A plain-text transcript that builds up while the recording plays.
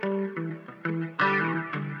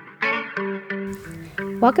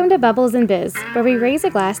Welcome to Bubbles and Biz, where we raise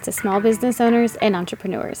a glass to small business owners and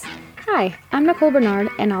entrepreneurs. Hi, I'm Nicole Bernard,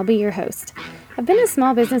 and I'll be your host. I've been a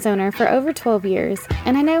small business owner for over 12 years,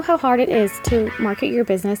 and I know how hard it is to market your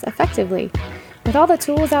business effectively. With all the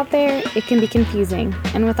tools out there, it can be confusing,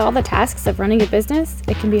 and with all the tasks of running a business,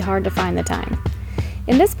 it can be hard to find the time.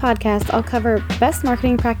 In this podcast, I'll cover best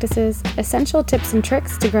marketing practices, essential tips and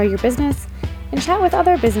tricks to grow your business, and chat with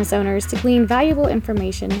other business owners to glean valuable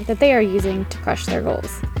information that they are using to crush their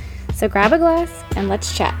goals. So grab a glass and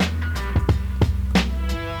let's chat.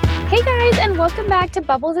 Hey guys, and welcome back to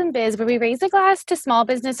Bubbles and Biz, where we raise a glass to small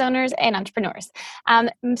business owners and entrepreneurs. I'm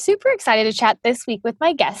super excited to chat this week with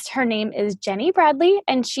my guest. Her name is Jenny Bradley,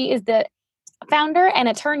 and she is the founder and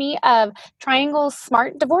attorney of Triangle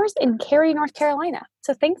Smart Divorce in Cary, North Carolina.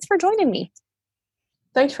 So thanks for joining me.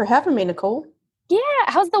 Thanks for having me, Nicole. Yeah,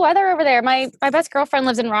 how's the weather over there? My best girlfriend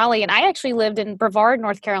lives in Raleigh, and I actually lived in Brevard,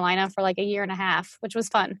 North Carolina for like a year and a half, which was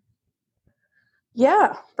fun.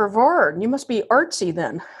 Yeah, Brevard. You must be artsy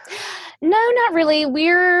then. No, not really.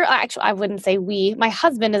 Actually, I wouldn't say we. My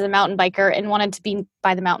husband is a mountain biker and wanted to be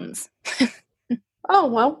by the mountains. Oh,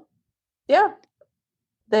 well, yeah.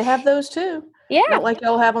 They have those too. Yeah. Not like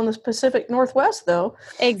y'all have on the Pacific Northwest, though.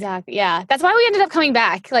 Exactly. Yeah. That's why we ended up coming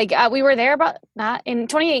back. We were there not in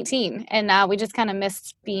 2018, and we just kind of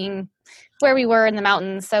missed being where we were in the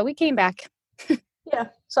mountains. So we came back. Yeah.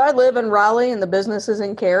 So I live in Raleigh and the business is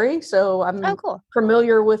in Cary. So I'm cool.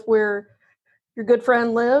 familiar with where your good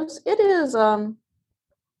friend lives. It is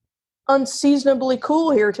unseasonably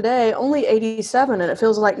cool here today, only 87, and it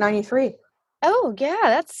feels like 93. Oh, yeah.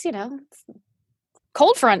 That's,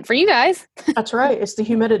 cold front for you guys. That's right. It's the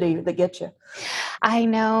humidity that gets you. I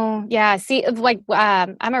know. Yeah. See,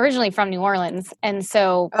 I'm originally from New Orleans. And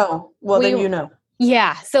so. Oh, well, then you know.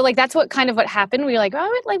 Yeah. So that's what happened. We were like,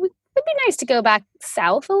 oh, it'd be nice to go back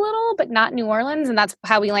south a little, but not New Orleans. And that's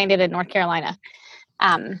how we landed in North Carolina.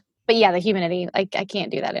 But yeah, the humidity, I can't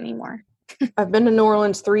do that anymore. I've been to New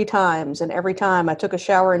Orleans 3 times, and every time I took a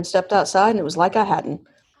shower and stepped outside, and it was like I hadn't.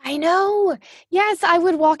 I know. Yes, I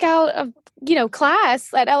would walk out of,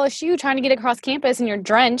 class at LSU trying to get across campus, and you're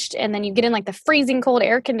drenched, and then you get in the freezing cold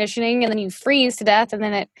air conditioning, and then you freeze to death, and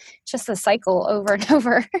then it's just a cycle over and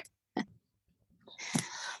over. But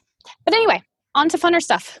anyway, on to funner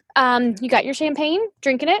stuff. You got your champagne,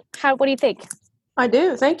 drinking it. What do you think? I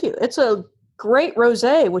do. Thank you. It's a great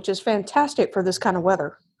rosé, which is fantastic for this kind of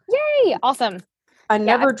weather. Yay. Awesome. I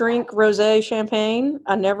never drink rosé champagne.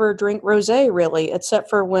 I never drink rosé really, except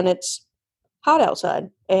for when it's hot outside,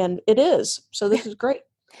 and it is. So this is great.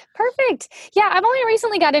 Perfect. Yeah, I've only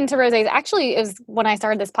recently got into rosés. Actually, it was when I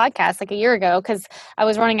started this podcast a year ago because I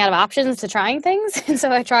was running out of options to trying things. And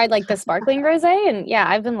so I tried the sparkling rosé, and yeah,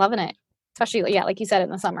 I've been loving it. Especially, like you said, in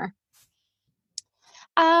the summer.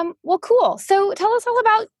 Well, cool. So tell us all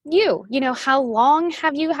about you. How long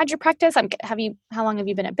have you had your practice? How long have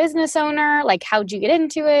you been a business owner? How'd you get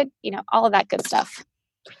into it? All of that good stuff.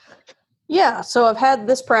 Yeah. So I've had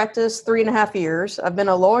this practice 3.5 years. I've been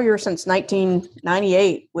a lawyer since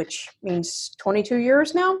 1998, which means 22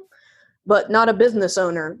 years now, but not a business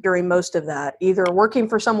owner during most of that, either working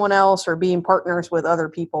for someone else or being partners with other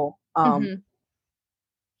people.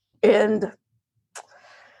 And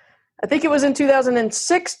I think it was in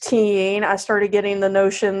 2016, I started getting the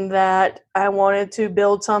notion that I wanted to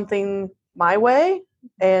build something my way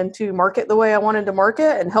and to market the way I wanted to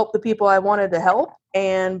market and help the people I wanted to help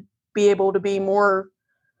and be able to be more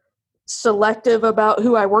selective about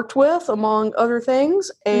who I worked with, among other things.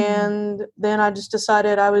 And then I just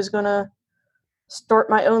decided I was going to start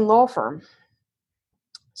my own law firm.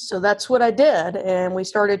 So that's what I did. And we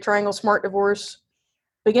started Triangle Smart Divorce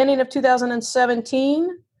beginning of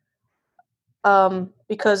 2017.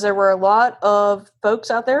 Because there were a lot of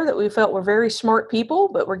folks out there that we felt were very smart people,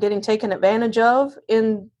 but were getting taken advantage of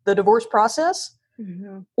in the divorce process,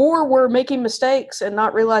 or were making mistakes and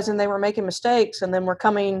not realizing they were making mistakes, and then were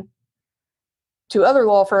coming to other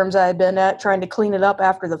law firms I had been at trying to clean it up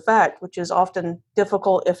after the fact, which is often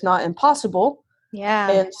difficult, if not impossible.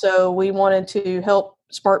 Yeah. And so we wanted to help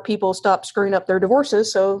smart people stop screwing up their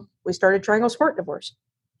divorces, so we started Triangle Smart Divorce.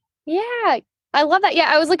 Yeah. I love that. Yeah,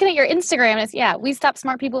 I was looking at your Instagram, and it's, we stop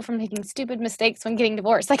smart people from making stupid mistakes when getting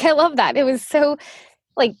divorced. I love that. It was so,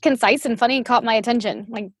 concise and funny and caught my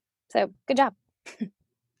attention. So good job.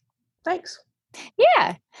 Thanks.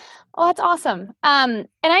 Yeah. Well, that's awesome. And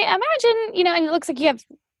I imagine, and it looks like you have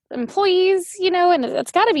employees, and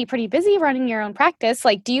it's got to be pretty busy running your own practice.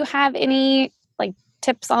 Do you have any,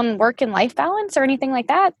 tips on work and life balance or anything like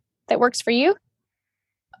that works for you?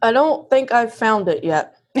 I don't think I've found it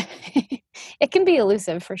yet. It can be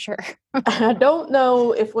elusive for sure. I don't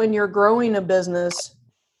know if when you're growing a business,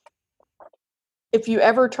 if you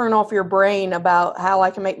ever turn off your brain about how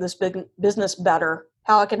I can make this big business better,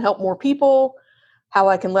 how I can help more people, how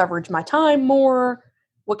I can leverage my time more,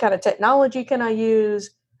 what kind of technology can I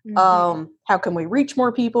use, how can we reach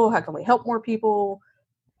more people, how can we help more people,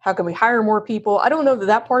 how can we hire more people? I don't know that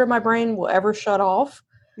that part of my brain will ever shut off.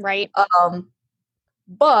 Right.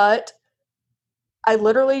 But I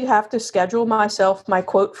literally have to schedule myself my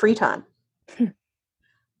quote free time.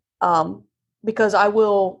 Because I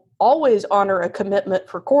will always honor a commitment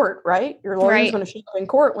for court, right? Your lawyer's Right. going to show up in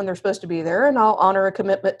court when they're supposed to be there, and I'll honor a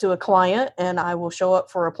commitment to a client, and I will show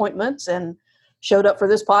up for appointments and showed up for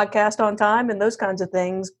this podcast on time and those kinds of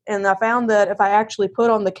things. And I found that if I actually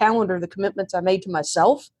put on the calendar the commitments I made to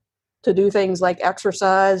myself to do things like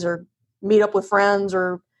exercise or meet up with friends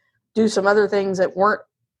or do some other things that weren't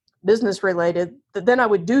business related, that then I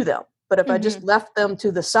would do them. But if I just left them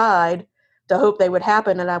to the side to hope they would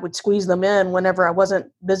happen and I would squeeze them in whenever I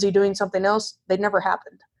wasn't busy doing something else, they'd never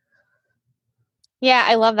happened. Yeah,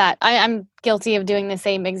 I love that. I'm guilty of doing the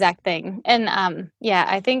same exact thing. And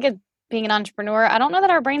I think being an entrepreneur, I don't know that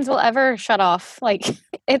our brains will ever shut off. Like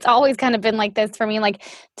it's always kind of been like this for me, like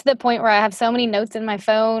to the point where I have so many notes in my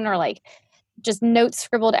phone or like just notes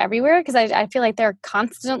scribbled everywhere because I feel like they're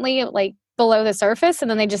constantly like below the surface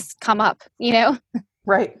and then they just come up, you know?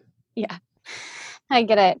 Right. Yeah. I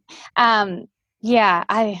get it.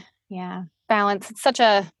 Balance. It's such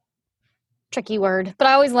a tricky word, but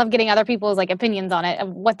I always love getting other people's like opinions on it of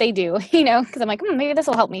what they do, you know, because I'm like, maybe this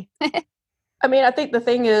will help me. I mean, I think the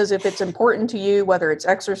thing is, if it's important to you, whether it's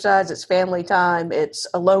exercise, it's family time, it's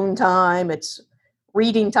alone time, it's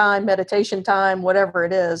reading time, meditation time, whatever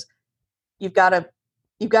it is, you've got to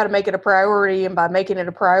make it a priority. And by making it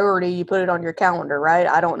a priority, you put it on your calendar, right?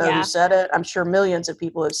 I don't know who said it. I'm sure millions of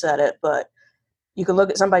people have said it, but you can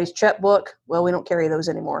look at somebody's checkbook. Well, we don't carry those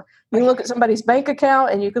anymore. You can look at somebody's bank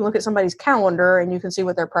account and you can look at somebody's calendar and you can see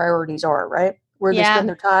what their priorities are, right? Where they spend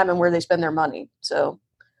their time and where they spend their money. So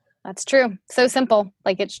that's true. So simple.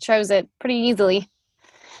 Like it shows it pretty easily.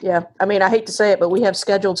 Yeah. I mean, I hate to say it, but we have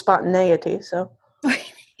scheduled spontaneity. So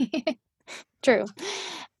true.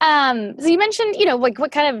 So you mentioned, you know, like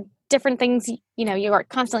what kind of different things, you know, you are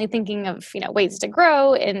constantly thinking of, you know, ways to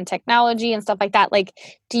grow in technology and stuff like that. Like,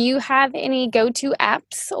 do you have any go-to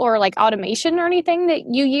apps or like automation or anything that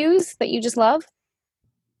you use that you just love?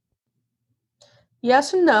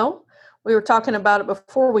 Yes and no. We were talking about it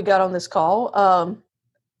before we got on this call.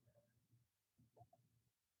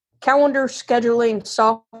 Calendar scheduling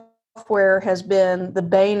software has been the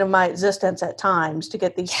bane of my existence at times to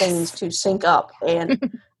get these things to sync up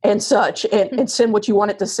and such and send what you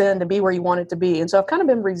want it to send and be where you want it to be. And so I've kind of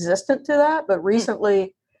been resistant to that, but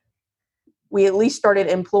recently we at least started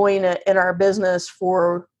employing it in our business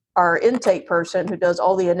for our intake person who does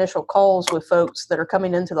all the initial calls with folks that are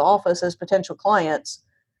coming into the office as potential clients.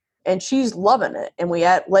 And she's loving it. And we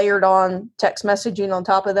layered on text messaging on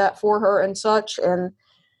top of that for her and such, and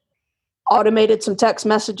automated some text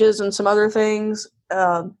messages and some other things,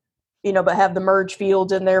 but have the merge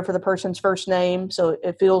fields in there for the person's first name. So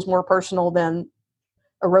it feels more personal than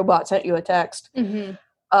a robot sent you a text.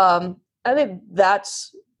 I think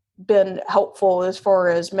that's been helpful as far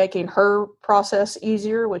as making her process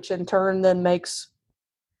easier, which in turn then makes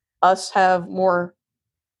us have more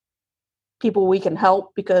people we can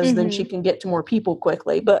help because then she can get to more people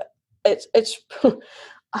quickly. But it's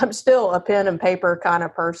I'm still a pen and paper kind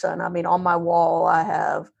of person. I mean, on my wall, I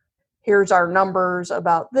have, here's our numbers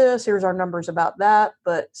about this, here's our numbers about that.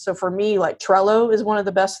 But so for me, like Trello is one of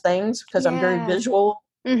the best things because I'm very visual.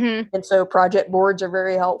 And so project boards are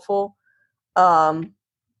very helpful.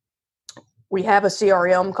 We have a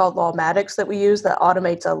CRM called Lawmatics that we use that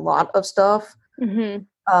automates a lot of stuff,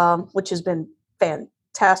 which has been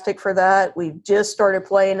fantastic for that. We've just started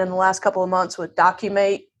playing in the last couple of months with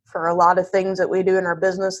Documate for a lot of things that we do in our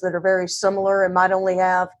business that are very similar and might only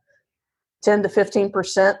have 10 to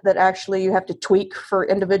 15% that actually you have to tweak for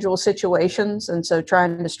individual situations. And so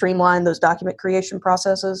trying to streamline those document creation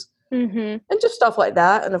processes and just stuff like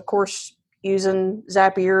that. And of course, using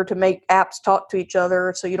Zapier to make apps talk to each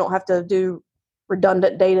other so you don't have to do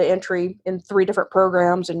redundant data entry in 3 different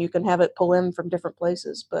programs and you can have it pull in from different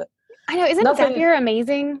places. But I know, isn't Zapier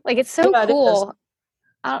amazing? Like it's so cool.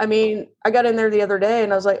 I mean, I got in there the other day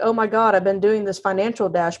and I was like, oh my God, I've been doing this financial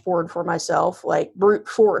dashboard for myself, like brute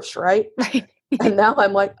force, right? And now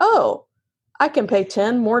I'm like, oh, I can pay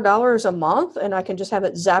 $10 more a month and I can just have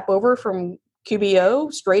it zap over from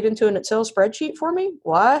QBO straight into an Excel spreadsheet for me.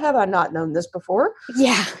 Why have I not known this before?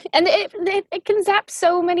 Yeah. And it can zap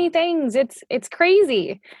so many things. It's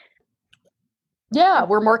crazy. Yeah,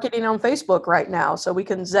 we're marketing on Facebook right now. So we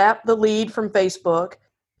can zap the lead from Facebook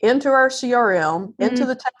into our CRM, into Mhm.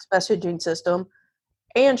 the text messaging system,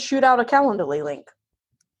 and shoot out a Calendly link.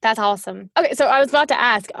 That's awesome. Okay, so I was about to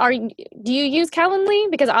ask, do you use Calendly?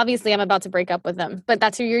 Because obviously I'm about to break up with them, but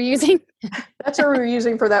that's who you're using? That's what we're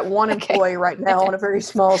using for that one Okay. employee right now on a very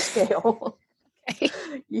small scale. Okay.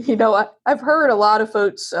 You know, I've heard a lot of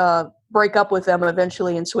folks break up with them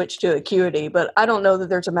eventually and switch to Acuity, but I don't know that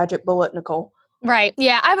there's a magic bullet, Nicole. Right.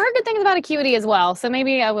 Yeah, I've heard good things about Acuity as well, so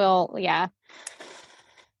maybe I will, yeah.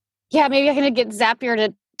 Yeah, maybe I can get Zapier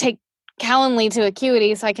to take Calendly to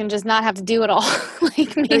Acuity so I can just not have to do it all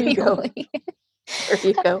like There you go. manually. There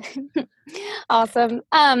you go. Awesome.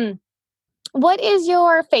 What is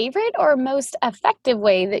your favorite or most effective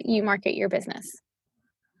way that you market your business?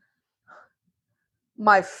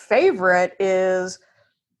 My favorite is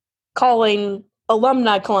calling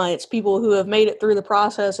alumni clients, people who have made it through the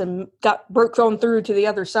process and broke on through to the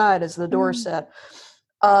other side, as the door said,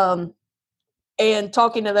 and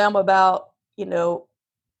talking to them about, you know,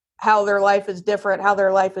 how their life is different, how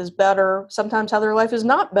their life is better, sometimes how their life is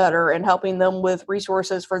not better, and helping them with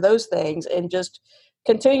resources for those things, and just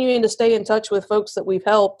continuing to stay in touch with folks that we've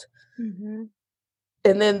helped. Mm-hmm.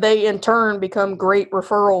 And then they in turn become great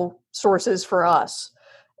referral sources for us.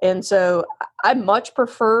 And so I much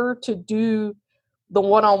prefer to do the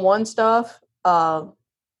one-on-one stuff,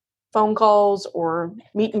 phone calls or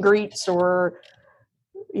meet and greets, or,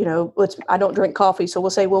 you know, I don't drink coffee, so we'll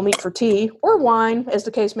say we'll meet for tea or wine, as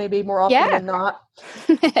the case may be, more often than not.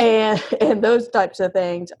 and those types of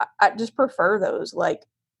things. I just prefer those. Like,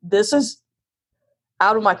 this is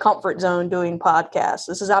out of my comfort zone doing podcasts.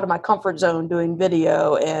 This is out of my comfort zone doing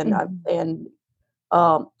video, and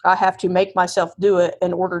I have to make myself do it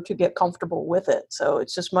in order to get comfortable with it. So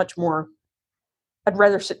it's just much more. I'd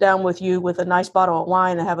rather sit down with you with a nice bottle of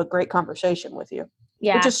wine and have a great conversation with you.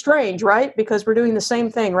 Yeah. Which is strange, right? Because we're doing the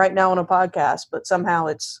same thing right now on a podcast, but somehow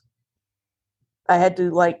I had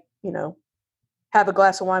to, like, you know, have a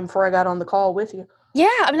glass of wine before I got on the call with you. Yeah,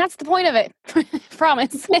 I mean, that's the point of it.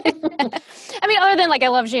 Promise. I mean, other than, like, I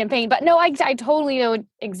love champagne, but no, I totally know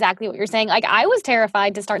exactly what you're saying. Like, I was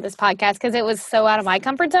terrified to start this podcast because it was so out of my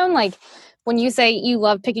comfort zone. Like, when you say you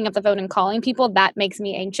love picking up the phone and calling people, that makes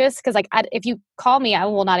me anxious because, like, if you call me, I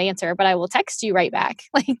will not answer, but I will text you right back.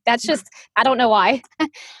 Like, that's just, I don't know why.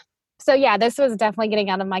 So yeah, this was definitely getting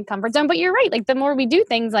out of my comfort zone. But you're right. Like, the more we do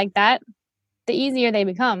things like that, the easier they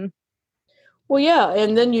become. Well, yeah,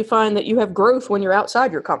 and then you find that you have growth when you're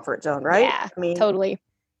outside your comfort zone, right? Yeah, I mean, totally.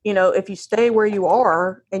 you know, if you stay where you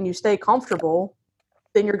are and you stay comfortable,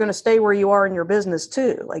 then you're going to stay where you are in your business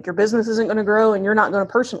too. Like, your business isn't going to grow and you're not going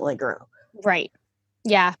to personally grow. Right.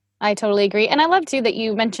 Yeah, I totally agree. And I love too that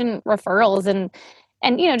you mentioned referrals and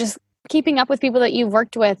you know, just keeping up with people that you've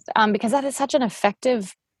worked with, because that is such an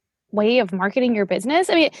effective way of marketing your business.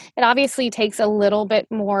 I mean, it obviously takes a little bit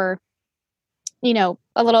more, you know,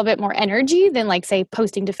 a little bit more energy than, like, say,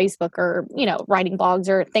 posting to Facebook or, you know, writing blogs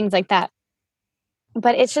or things like that.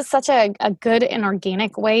 But it's just such a good and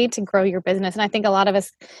organic way to grow your business. And I think a lot of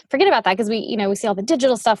us forget about that because we, you know, we see all the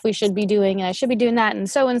digital stuff we should be doing, and I should be doing that, and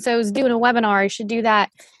so's doing a webinar, I should do that.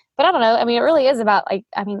 But I don't know. I mean, it really is about, like,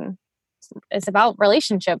 I mean, it's about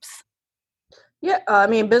relationships. Yeah, I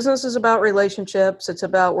mean, business is about relationships. It's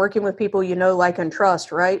about working with people you know, like, and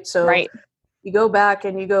trust, right? So Right. you go back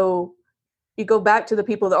and you go back to the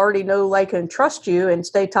people that already know, like, and trust you, and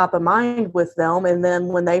stay top of mind with them. And then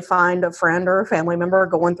when they find a friend or a family member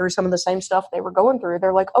going through some of the same stuff they were going through,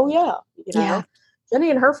 they're like, oh yeah, you know, Yeah. Jenny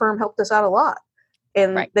and her firm helped us out a lot.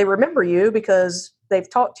 And Right. they remember you because they've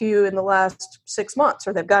talked to you in the last 6 months,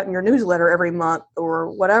 or they've gotten your newsletter every month or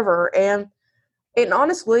whatever. And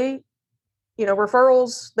honestly, you know,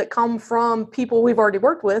 referrals that come from people we've already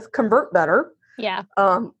worked with convert better. Yeah.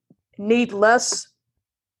 Need less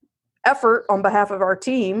effort on behalf of our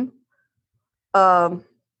team to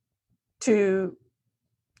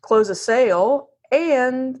close a sale,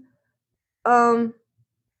 and the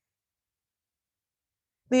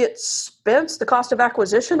expense, the cost of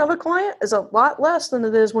acquisition of a client is a lot less than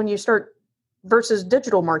it is when you start versus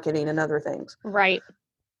digital marketing and other things. Right.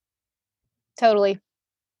 Totally.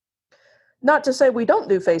 Not to say we don't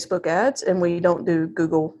do Facebook ads and we don't do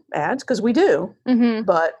Google ads, because we do,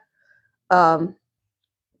 but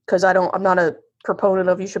because I'm not a proponent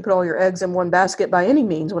of you should put all your eggs in one basket by any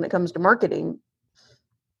means when it comes to marketing.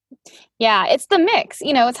 Yeah, it's the mix.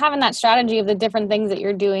 You know, it's having that strategy of the different things that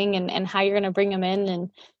you're doing and how you're going to bring them in, and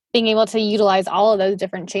being able to utilize all of those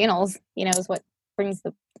different channels, you know, is what brings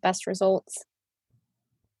the best results.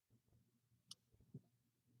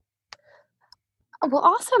 Oh, well,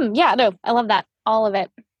 awesome. Yeah, no, I love that. All of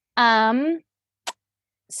it.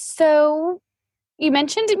 So you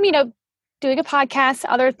mentioned, you know, doing a podcast,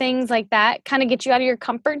 other things like that kind of get you out of your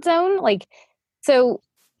comfort zone? Like, so,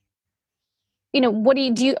 what do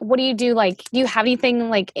you do? What do you do? Like, do you have anything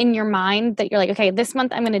like in your mind that you're like, okay, this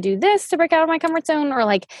month I'm going to do this to break out of my comfort zone, or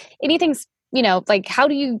like anything, like how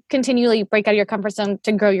do you continually break out of your comfort zone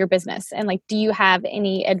to grow your business? And like, do you have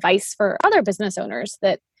any advice for other business owners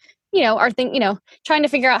that, are trying to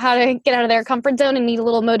figure out how to get out of their comfort zone and need a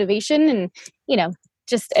little motivation and,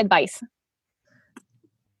 just advice?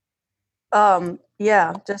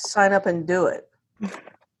 Yeah, just sign up and do it.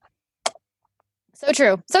 So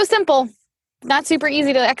true. So simple. Not super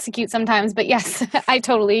easy to execute sometimes, but yes, I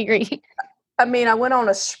totally agree. I mean, I went on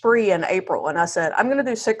a spree in April and I said, I'm going to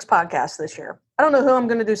do 6 podcasts this year. I don't know who I'm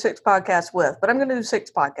going to do 6 podcasts with, but I'm going to do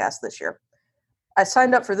 6 podcasts this year. I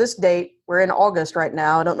signed up for this date. We're in August right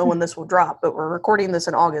now. I don't know when this will drop, but we're recording this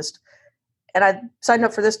in August. And I signed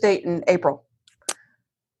up for this date in April.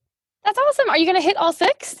 That's awesome. Are you going to hit all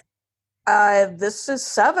 6? This is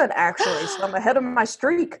 7, actually, so I'm ahead of my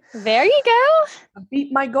streak. There you go. I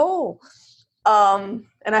beat my goal. And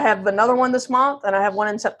I have another one this month, and I have one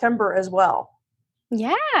in September as well.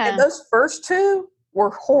 Yeah. And those first 2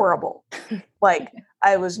 were horrible. Like,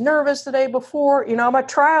 I was nervous the day before. I'm a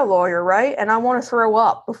trial lawyer, right? And I want to throw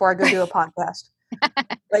up before I go do a podcast.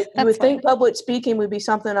 Like, you would think public speaking would be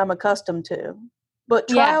something I'm accustomed to. But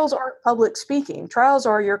trials aren't public speaking. Trials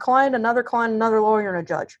are your client, another lawyer, and a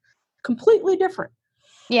judge. Completely different.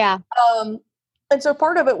 Yeah. And so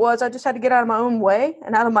part of it was I just had to get out of my own way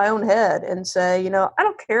and out of my own head and say, I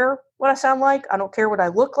don't care what I sound like. I don't care what I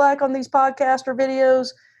look like on these podcasts or videos.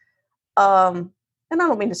 And I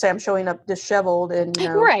don't mean to say I'm showing up disheveled and,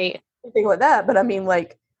 right. anything like that. But I mean,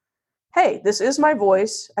 like, hey, this is my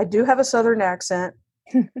voice. I do have a Southern accent.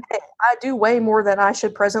 Hey, I do weigh more than I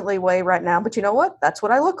should presently weigh right now. But you know what? That's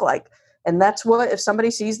what I look like. And that's what, if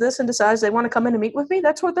somebody sees this and decides they want to come in and meet with me,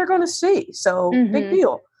 that's what they're going to see. So big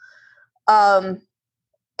deal.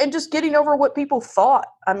 And just getting over what people thought.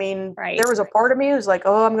 I mean, There was a part of me who was like,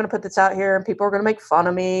 oh, I'm going to put this out here and people are going to make fun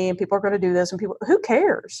of me and people are going to do this and who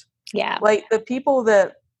cares? Yeah. Like the people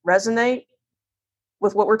that resonate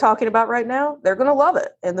with what we're talking about right now, they're going to love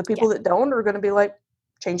it. And the people that don't are going to be like,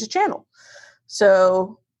 change the channel.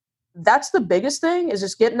 So that's the biggest thing, is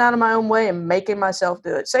just getting out of my own way and making myself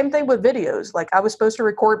do it. Same thing with videos. Like I was supposed to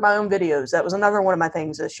record my own videos. That was another one of my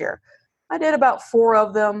things this year. I did about 4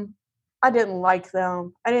 of them. I didn't like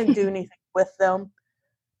them. I didn't do anything with them.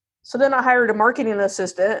 So then I hired a marketing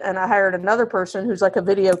assistant and I hired another person who's like a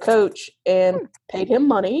video coach and paid him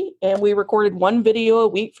money. And we recorded 1 video a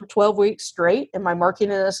week for 12 weeks straight. And my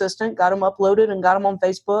marketing assistant got them uploaded and got them on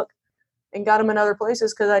Facebook and got them in other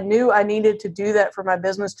places, because I knew I needed to do that for my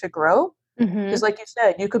business to grow. Because like you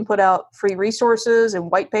said, you can put out free resources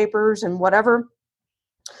and white papers and whatever.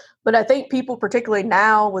 But I think people, particularly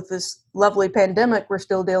now with this lovely pandemic we're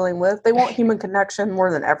still dealing with, they want human connection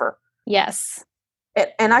more than ever. Yes.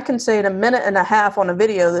 And I can say in a minute and a half on a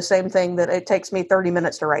video the same thing that it takes me 30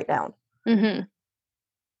 minutes to write down.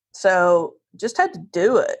 So just had to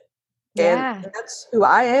do it. And that's who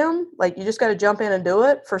I am. Like, you just got to jump in and do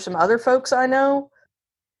it. For some other folks I know,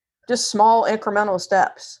 just small incremental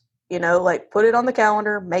steps, like put it on the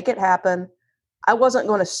calendar, make it happen. I wasn't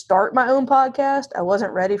going to start my own podcast. I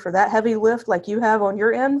wasn't ready for that heavy lift like you have on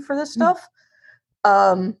your end for this stuff.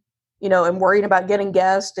 And worrying about getting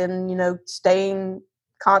guests and, staying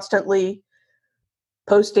constantly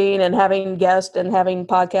posting and having guests and having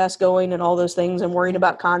podcasts going and all those things and worrying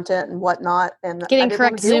about content and whatnot. And getting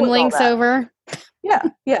correct Zoom links over.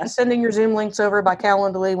 Yeah. Sending your Zoom links over by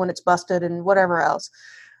Calendly when it's busted and whatever else.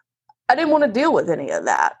 I didn't want to deal with any of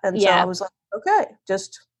that. And so I was like, okay,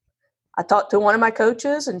 I talked to one of my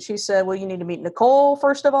coaches and she said, well, you need to meet Nicole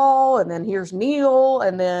first of all. And then here's Neil.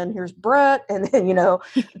 And then here's Brett. And then,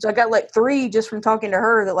 so I got like 3 just from talking to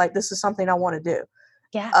her that like, this is something I want to do.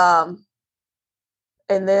 Yeah.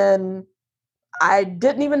 And then I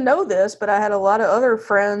didn't even know this, but I had a lot of other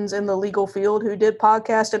friends in the legal field who did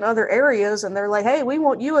podcasts in other areas. And they're like, hey, we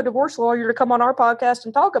want you, a divorce lawyer, to come on our podcast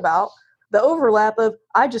and talk about the overlap of,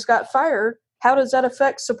 I just got fired. How does that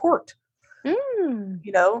affect support? I'm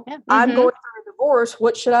going through a divorce.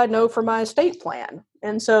 What should I know for my estate plan?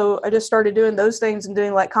 And so I just started doing those things and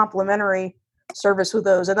doing like complimentary service with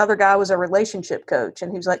those. Another guy was a relationship coach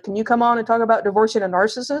and he was like, can you come on and talk about divorcing a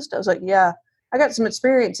narcissist? I was like, yeah, I got some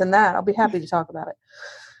experience in that. I'll be happy to talk about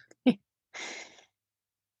it.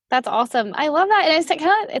 That's awesome. I love that.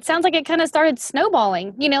 And it sounds like it kind of started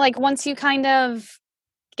snowballing, like once you kind of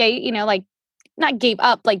gave, like not gave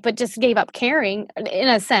up, but just gave up caring in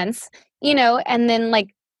a sense, and then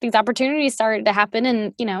like these opportunities started to happen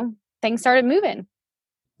and, things started moving.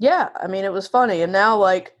 Yeah. I mean, it was funny. And now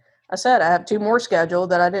like I said, I have 2 more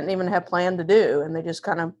scheduled that I didn't even have planned to do. And they just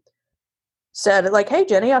kind of said, like, hey,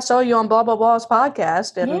 Jenny, I saw you on blah, blah, blah's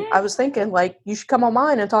podcast. And I was thinking, like, you should come on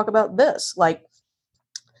mine and talk about this. Like,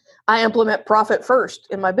 I implement Profit First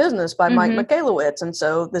in my business by Mike Michalowicz. And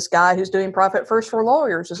so this guy who's doing Profit First for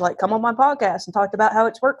lawyers is like, come on my podcast and talked about how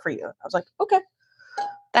it's worked for you. I was like, okay.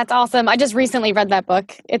 That's awesome. I just recently read that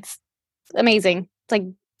book. It's amazing. It's like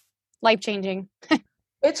life-changing.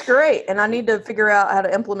 It's great. And I need to figure out how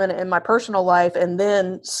to implement it in my personal life and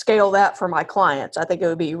then scale that for my clients. I think it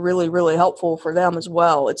would be really, really helpful for them as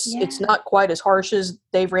well. It's not quite as harsh as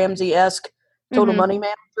Dave Ramsey-esque Total Money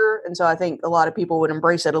Manager. And so I think a lot of people would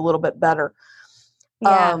embrace it a little bit better.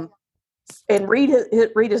 Yeah. And read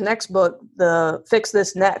his next book, the Fix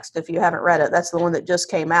This Next, if you haven't read it. That's the one that just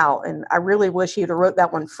came out. And I really wish he'd have wrote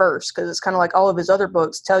that one first, because it's kind of like all of his other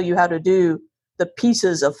books tell you how to do the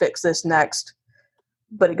pieces of Fix This Next.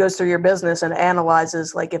 But it goes through your business and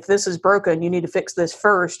analyzes, like, if this is broken, you need to fix this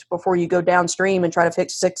first before you go downstream and try to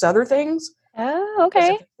fix 6 other things. Oh,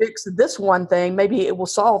 okay. If you fix this one thing, maybe it will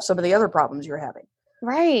solve some of the other problems you're having.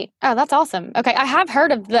 Right. Oh, that's awesome. Okay. I have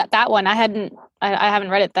heard of that one. I haven't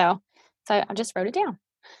read it though. So I just wrote it down.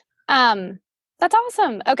 That's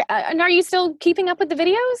awesome. Okay. And are you still keeping up with the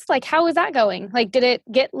videos? Like, how is that going? Like, did it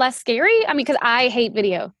get less scary? I mean, because I hate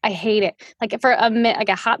video. I hate it. Like, for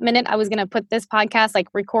a hot minute, I was going to put this podcast, like,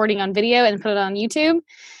 recording on video and put it on YouTube.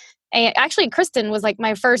 And actually, Kristen was like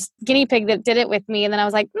my first guinea pig that did it with me. And then I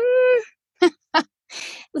was like,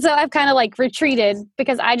 So I've kind of like retreated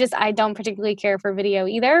because I don't particularly care for video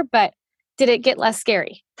either. But did it get less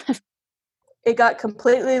scary? It got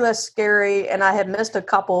completely less scary, and I had missed a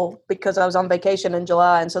couple because I was on vacation in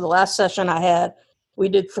July. And so the last session I had, we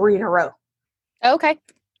did 3 in a row. Okay.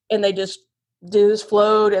 And they just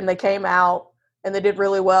flowed, and they came out, and they did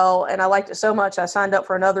really well. And I liked it so much, I signed up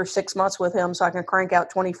for another 6 months with him so I can crank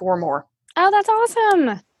out 24 more. Oh, that's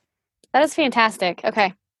awesome. That is fantastic.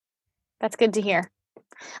 Okay. That's good to hear.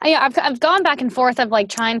 I've gone back and forth of like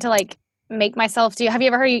trying to like make myself do. Have you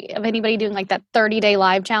ever heard of anybody doing like that 30-day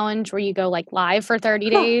live challenge where you go like live for 30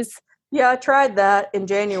 days? Yeah, I tried that in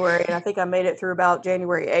January, and I think I made it through about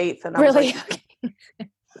January 8th. And I was like,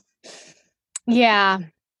 yeah.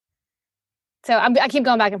 So I keep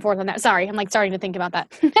going back and forth on that. Sorry, I'm like starting to think about that.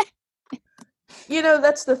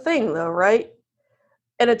 That's the thing though, right?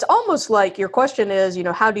 And it's almost like your question is,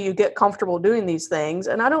 how do you get comfortable doing these things?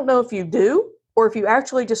 And I don't know if you do, or if you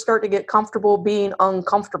actually just start to get comfortable being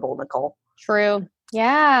uncomfortable, Nicole. True.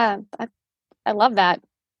 Yeah. I love that.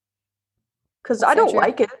 Because I don't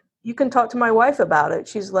like it. You can talk to my wife about it.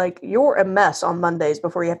 She's like, you're a mess on Mondays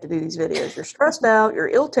before you have to do these videos. You're stressed out. You're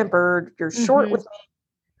ill-tempered. You're short with me.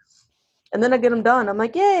 And then I get them done. I'm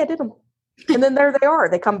like, yay, I did them. And then there they are.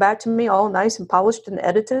 They come back to me all nice and polished and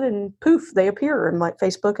edited, and poof, they appear in like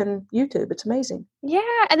Facebook and YouTube. It's amazing. Yeah.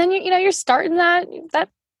 And then, you're starting that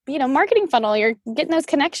marketing funnel. You're getting those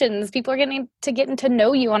connections. People are getting to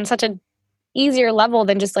know you on such a easier level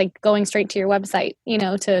than just like going straight to your website,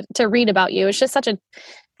 to read about you. It's just such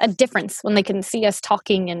a difference when they can see us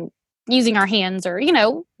talking and using our hands or,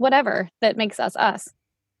 whatever that makes us us.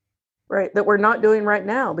 Right. That we're not doing right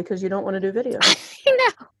now because you don't want to do video.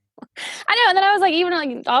 I know. And then I was like, even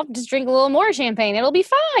like, I'll just drink a little more champagne. It'll be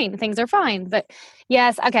fine. Things are fine. But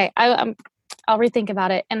yes. Okay. I'll rethink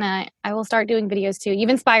about it, and I will start doing videos too. You've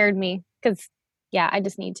inspired me because, I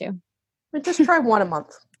just need to. But just try 1 a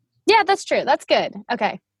month. Yeah, that's true. That's good.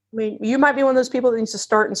 Okay. I mean, you might be one of those people that needs to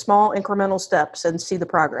start in small incremental steps and see the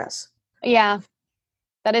progress. Yeah,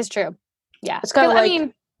 that is true. Yeah. It's kind of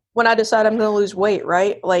like when I decide I'm going to lose weight,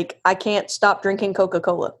 right? Like, I can't stop drinking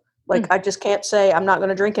Coca-Cola. Like, I just can't say I'm not going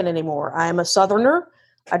to drink it anymore. I am a Southerner.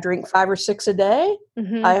 I drink 5 or 6 a day.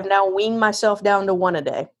 I have now weaned myself down to 1 a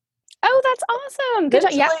day. Oh, that's awesome. Good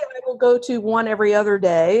job. Yeah. I will go to 1 every other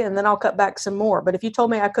day, and then I'll cut back some more. But if you told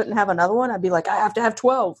me I couldn't have another one, I'd be like, I have to have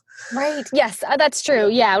 12. Right. Yes, that's true.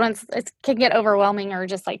 Yeah. When it can get overwhelming or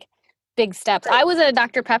just like big steps. I was a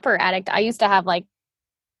Dr. Pepper addict. I used to have like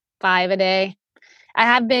 5 a day. I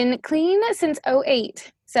have been clean since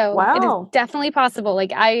 2008. So It is definitely possible.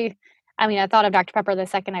 Like I thought of Dr. Pepper the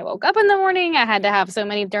second I woke up in the morning. I had to have so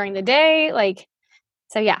many during the day. Like,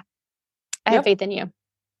 so yeah, I have faith in you.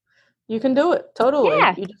 You can do it. Totally.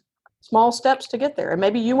 Yeah. Small steps to get there. And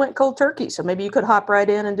maybe you went cold turkey. So maybe you could hop right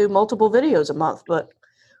in and do multiple videos a month. But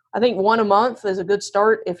I think 1 a month is a good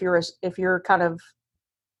start if you're kind of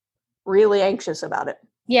really anxious about it.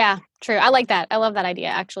 Yeah, true. I like that. I love that idea,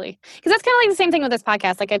 actually. Because that's kind of like the same thing with this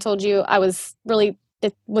podcast. Like I told you, it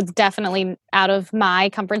was definitely out of my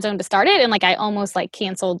comfort zone to start it. And like I almost like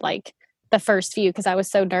canceled like the first few because I was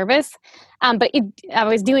so nervous. But I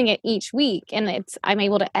was doing it each week, and I'm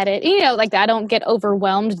able to edit, like that. I don't get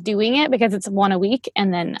overwhelmed doing it because it's one a week.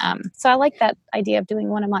 And then, so I like that idea of doing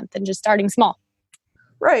one a month and just starting small.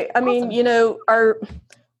 Right. I mean, I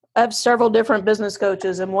have several different business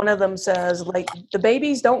coaches, and one of them says, like, the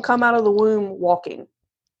babies don't come out of the womb walking.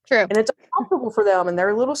 True. And it's uncomfortable for them, and they're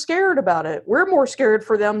a little scared about it. We're more scared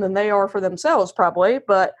for them than they are for themselves, probably.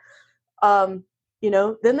 But,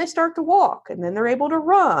 then they start to walk, and then they're able to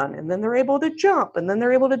run, and then they're able to jump, and then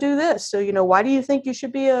they're able to do this. So, why do you think you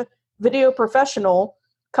should be a video professional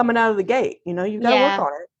coming out of the gate? You've got to work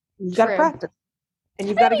on it. You've got to practice, and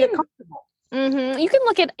you've got to get comfortable. Mm-hmm. You can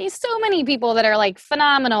look at so many people that are like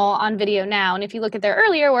phenomenal on video now. And if you look at their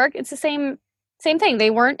earlier work, it's the same thing. They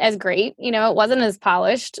weren't as great, it wasn't as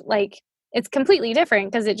polished. Like, it's completely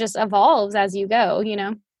different because it just evolves as you go,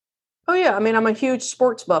 Oh yeah. I mean, I'm a huge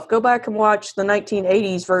sports buff. Go back and watch the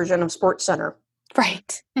 1980s version of SportsCenter.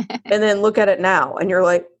 Right. And then look at it now and you're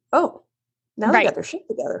like, oh, now they got their shit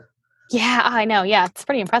together. Yeah, I know. Yeah. It's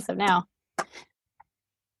pretty impressive now.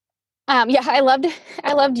 I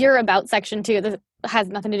loved your about section too. This has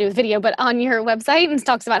nothing to do with video, but on your website, and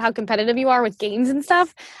talks about how competitive you are with games and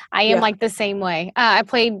stuff. I am like the same way. I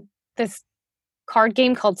played this card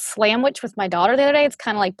game called Slamwich with my daughter the other day. It's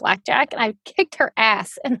kind of like blackjack, and I kicked her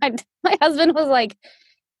ass. And my husband was like,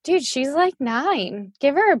 "Dude, she's like 9.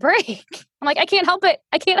 Give her a break." I'm like, "I can't help it.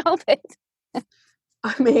 I can't help it."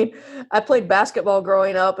 I mean, I played basketball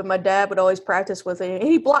growing up, and my dad would always practice with me, and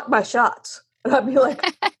he blocked my shots. And I'd be like,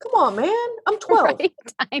 come on, man, I'm 12. Right?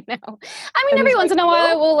 I know. I mean, every once in a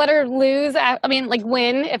while, I will let her lose. I mean, like,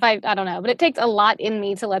 win if I don't know. But it takes a lot in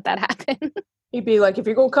me to let that happen. He'd be like, if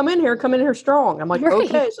you're going to come in here strong. I'm like,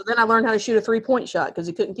 okay. So then I learned how to shoot a 3-point shot because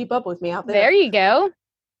he couldn't keep up with me out there. There you go.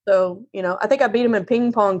 So, I think I beat him in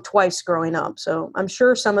ping pong twice growing up. So I'm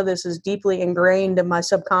sure some of this is deeply ingrained in my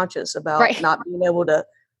subconscious about not being able to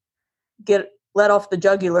let off the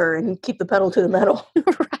jugular and keep the pedal to the metal.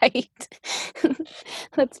 Right.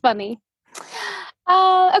 That's funny.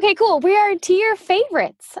 Okay, cool. We are to your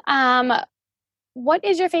favorites. What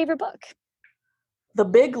is your favorite book? The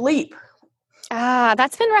Big Leap.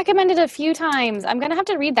 That's been recommended a few times. I'm going to have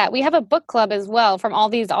to read that. We have a book club as well from all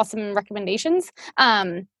these awesome recommendations. So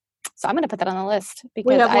I'm going to put that on the list. Because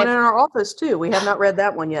we have one in our office too. We have not read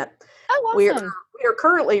that one yet. Oh, awesome. We are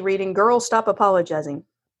currently reading Girls Stop Apologizing.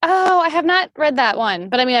 Oh, I have not read that one,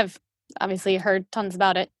 but I mean, I've obviously heard tons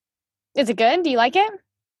about it. Is it good? Do you like it?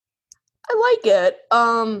 I like it.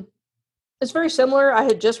 It's very similar. I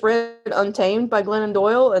had just read Untamed by Glennon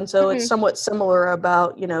Doyle, and so it's somewhat similar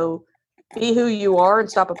about, be who you are and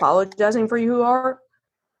stop apologizing for who you are.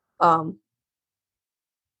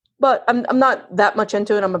 But I'm not that much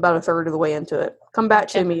into it. I'm about a third of the way into it. Come back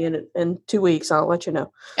to me in 2 weeks. I'll let you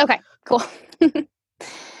know. Okay, cool.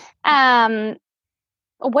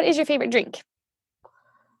 What is your favorite drink?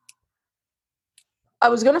 I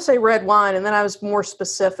was going to say red wine, and then I was more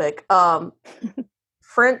specific.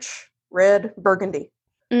 French red Burgundy.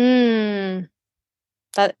 That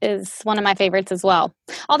is one of my favorites as well.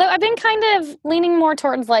 Although I've been kind of leaning more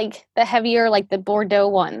towards like the heavier, like the Bordeaux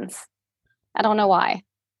ones. I don't know why.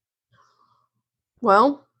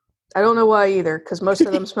 Well, I don't know why either, because most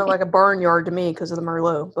of them smell like a barnyard to me because of the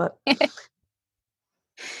Merlot. But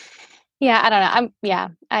yeah, I don't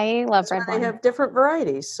know. I love red wine. They have different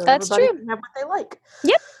varieties, so that's everybody true. Can have what they like.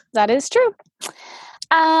 Yep, that is true.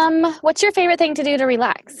 What's your favorite thing to do to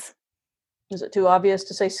relax? Is it too obvious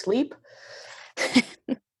to say sleep?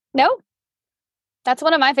 No, that's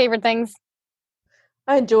one of my favorite things.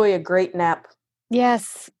 I enjoy a great nap.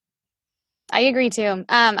 Yes, I agree too.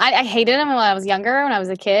 I hated them when I was younger, when I was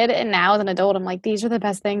a kid, and now as an adult, I'm like, these are the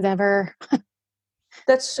best things ever.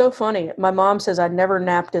 That's so funny. My mom says I never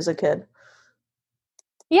napped as a kid.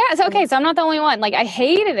 Yeah, it's okay. So I'm not the only one. Like, I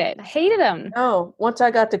hated it. I hated them. No, once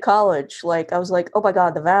I got to college, I was like, oh my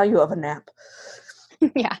God, the value of a nap.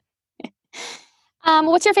 Yeah.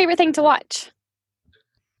 What's your favorite thing to watch?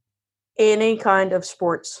 Any kind of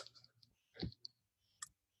sports.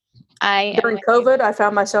 During COVID, I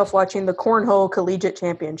found myself watching the Cornhole Collegiate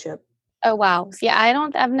Championship. Oh, wow. Yeah,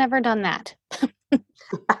 I've never done that.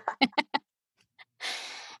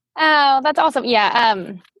 Oh, that's awesome.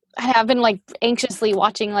 Yeah. I've been anxiously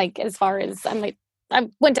watching, as far as I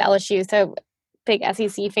went to LSU, so big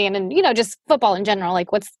SEC fan, and, just football in general,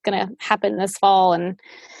 what's going to happen this fall. And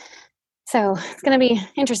so it's going to be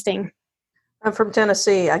interesting. I'm from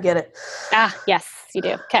Tennessee. I get it. Yes, you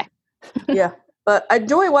do. Okay. Yeah. But I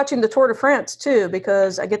enjoy watching the Tour de France too,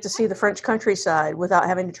 because I get to see the French countryside without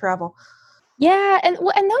having to travel. Yeah. And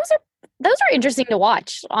those are those are interesting to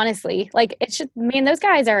watch, honestly. Like, it's just, man, those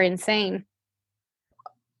guys are insane.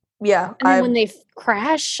 Yeah. And then when they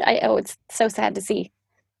crash, it's so sad to see.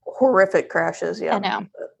 Horrific crashes. Yeah. I know.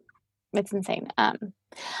 It's insane.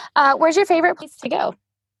 Where's your favorite place to go?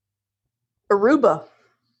 Aruba.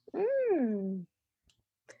 Mm.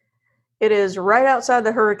 It is right outside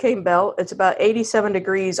the hurricane belt. It's about 87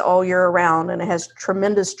 degrees all year around, and it has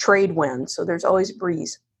tremendous trade winds, so there's always a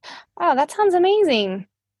breeze. Oh, that sounds amazing.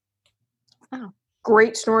 Wow.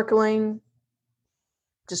 Great snorkeling,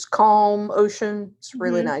 just calm ocean. It's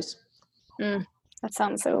really nice. That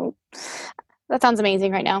sounds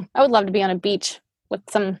amazing right now. I would love to be on a beach with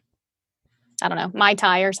some, I don't know, Mai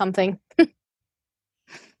Tai or something.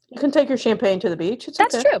 You can take your champagne to the beach.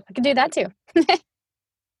 That's okay. True. I can do that too.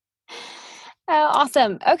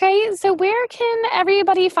 Awesome. Okay, so where can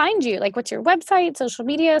everybody find you? Like, what's your website, social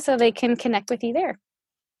media, so they can connect with you there?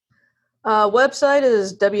 Website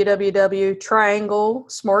is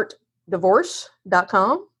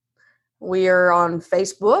www.trianglesmartdivorce.com. We are on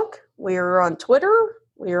Facebook. We are on Twitter.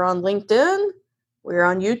 We are on LinkedIn. We are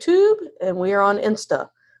on YouTube. And we are on Insta.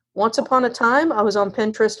 Once upon a time, I was on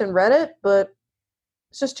Pinterest and Reddit, but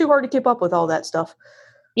it's just too hard to keep up with all that stuff.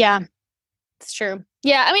 Yeah, it's true.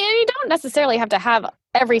 Yeah, I mean, you don't necessarily have to have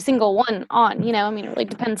every single one on, I mean, it really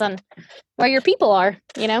depends on where your people are,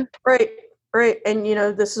 Right. And,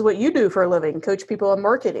 this is what you do for a living, coach people on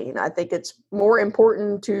marketing. I think it's more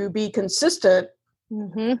important to be consistent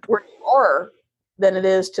where you are than it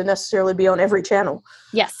is to necessarily be on every channel.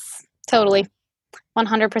 Yes, totally.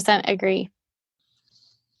 100% agree.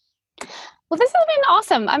 Well, this has been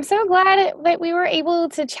awesome. I'm so glad that we were able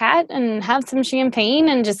to chat and have some champagne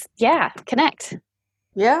and just, connect.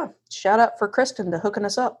 Yeah. Shout out for Kristen to hooking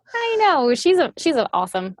us up. I know. She's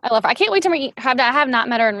awesome. I love her. I can't wait to meet her. I have not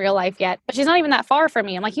met her in real life yet, but she's not even that far from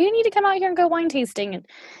me. I'm like, you need to come out here and go wine tasting. And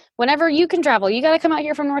whenever you can travel, you got to come out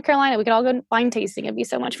here from North Carolina. We could all go wine tasting. It'd be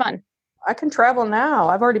so much fun. I can travel now.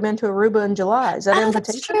 I've already been to Aruba in July. Is that an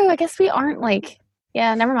invitation? That's true. I guess we aren't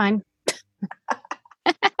never mind.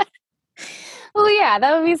 Well, yeah,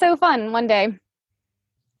 that would be so fun one day.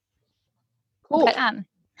 Cool. But,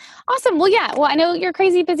 awesome. Well, yeah. Well, I know you're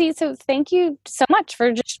crazy busy, so thank you so much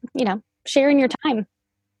for just, sharing your time.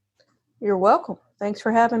 You're welcome. Thanks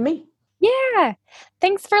for having me. Yeah.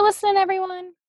 Thanks for listening, everyone.